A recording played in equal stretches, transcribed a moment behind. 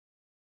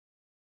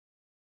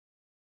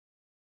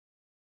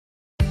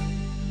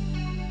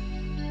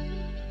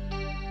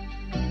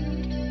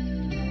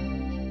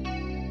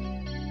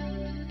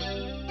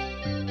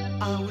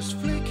I was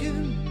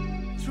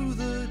flicking through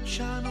the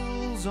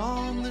channels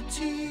on the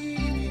TV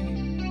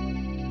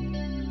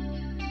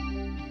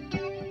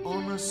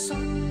on a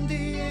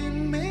Sunday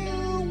in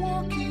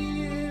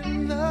Milwaukee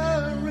in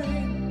the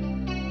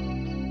rain,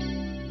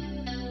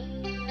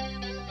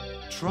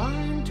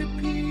 trying to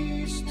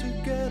piece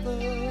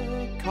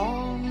together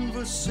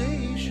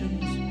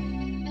conversations,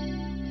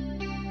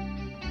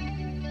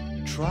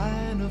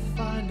 trying to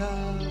find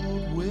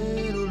out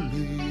where to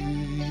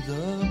lay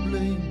the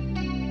blame.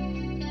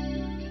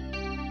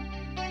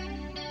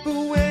 But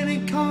when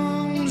it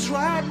comes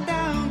right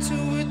down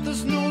to it,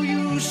 there's no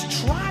use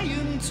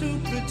trying to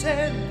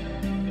pretend.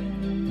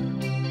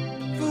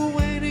 But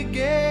when it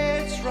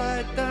gets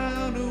right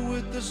down to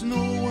it, there's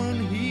no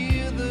one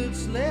here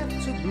that's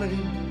left to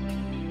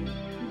blame.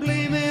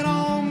 Blame it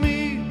on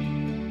me.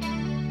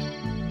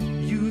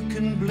 You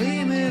can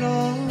blame it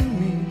on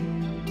me.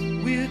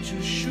 We're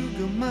just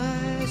sugar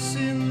mice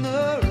in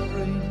the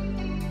rain.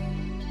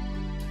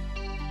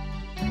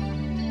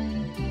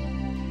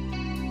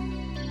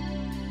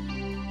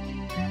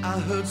 I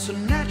heard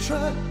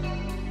Sinatra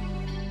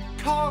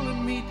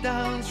calling me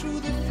down through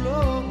the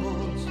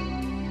floors,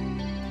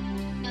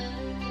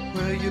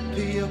 where you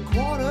pay a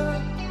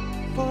quarter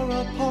for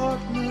a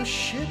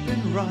partnership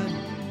in rhyme.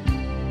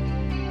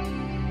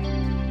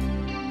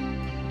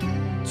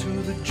 To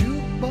the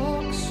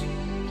jukebox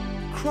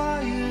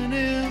crying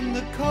in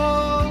the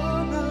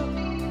corner,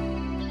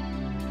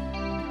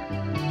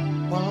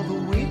 while the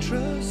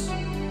waitress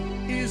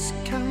is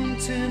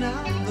counting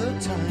out the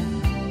time.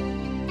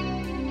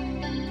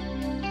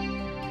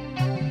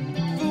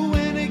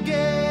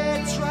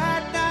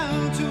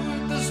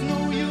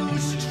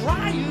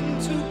 Trying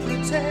to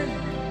pretend,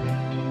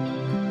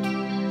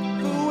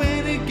 but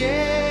when it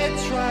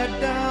gets right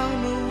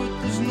down to it,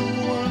 there's no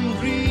one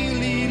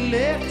really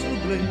left to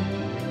blame.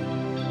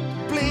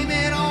 Blame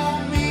it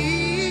on me.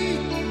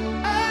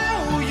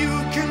 Oh, you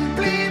can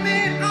blame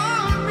it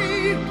on me.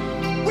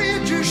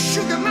 We're just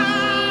sugar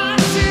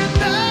mice in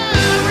the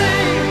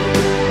rain.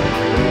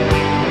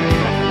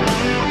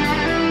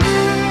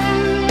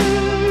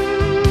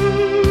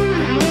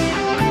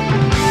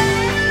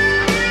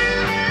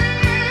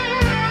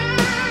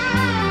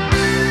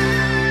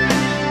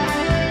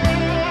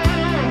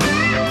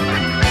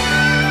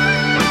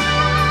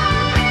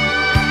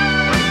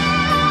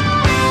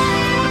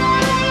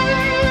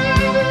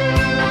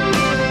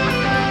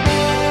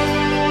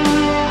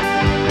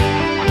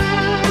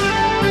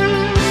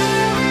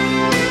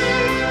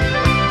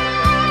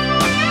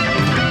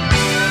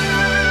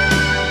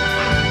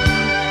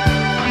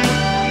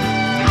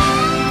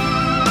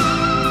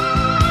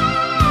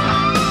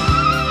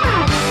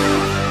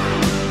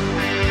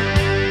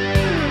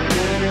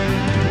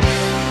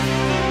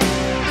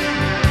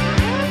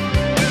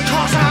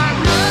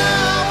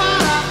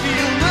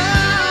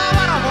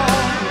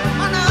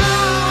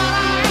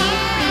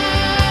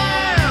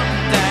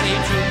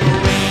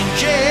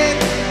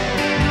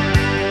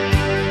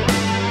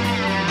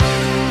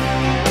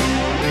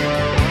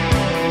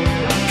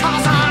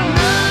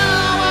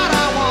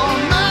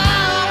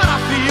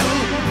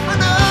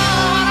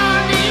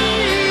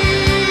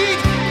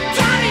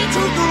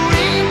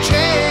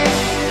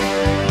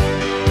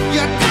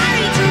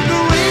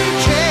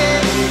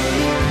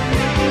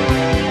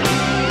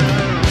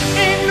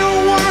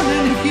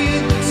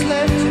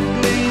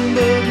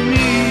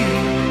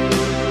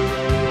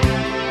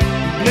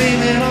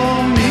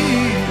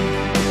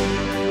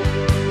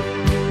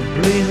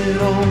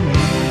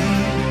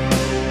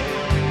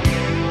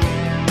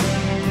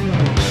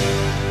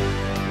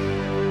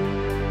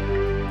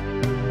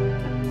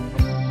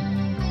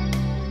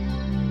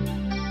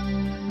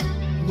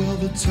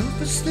 The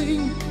toughest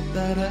thing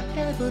that I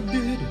ever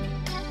did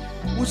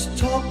was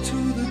talk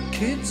to the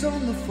kids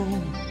on the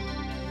phone.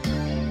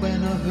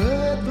 When I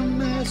heard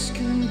them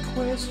asking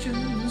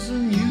questions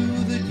and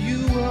knew that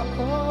you were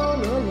all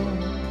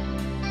alone.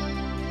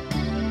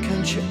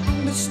 Can't you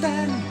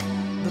understand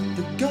that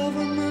the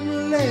government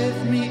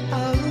left me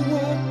out of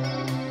work?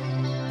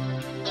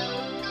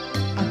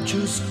 I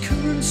just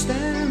couldn't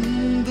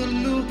stand the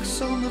looks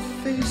on the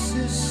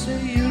faces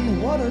saying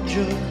what a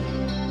jerk.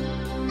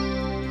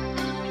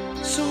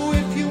 So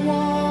if you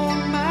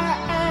want my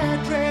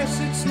address,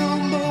 it's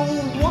number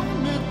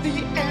 1 at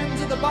the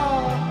end of the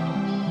bar,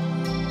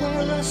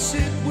 where I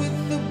sit with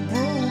the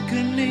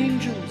broken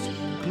angels,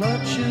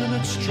 clutching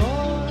at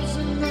straws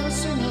and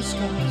nursing our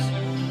scars.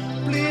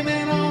 Blame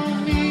it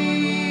on me,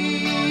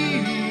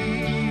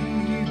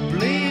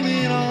 blame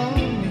it on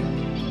me.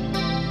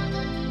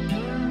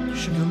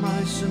 Sugar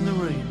mice in the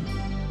rain.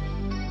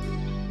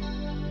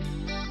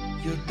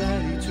 Your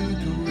daddy took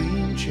a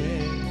rain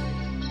chair.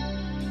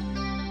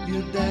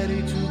 Your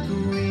daddy took a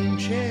rain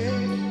chair.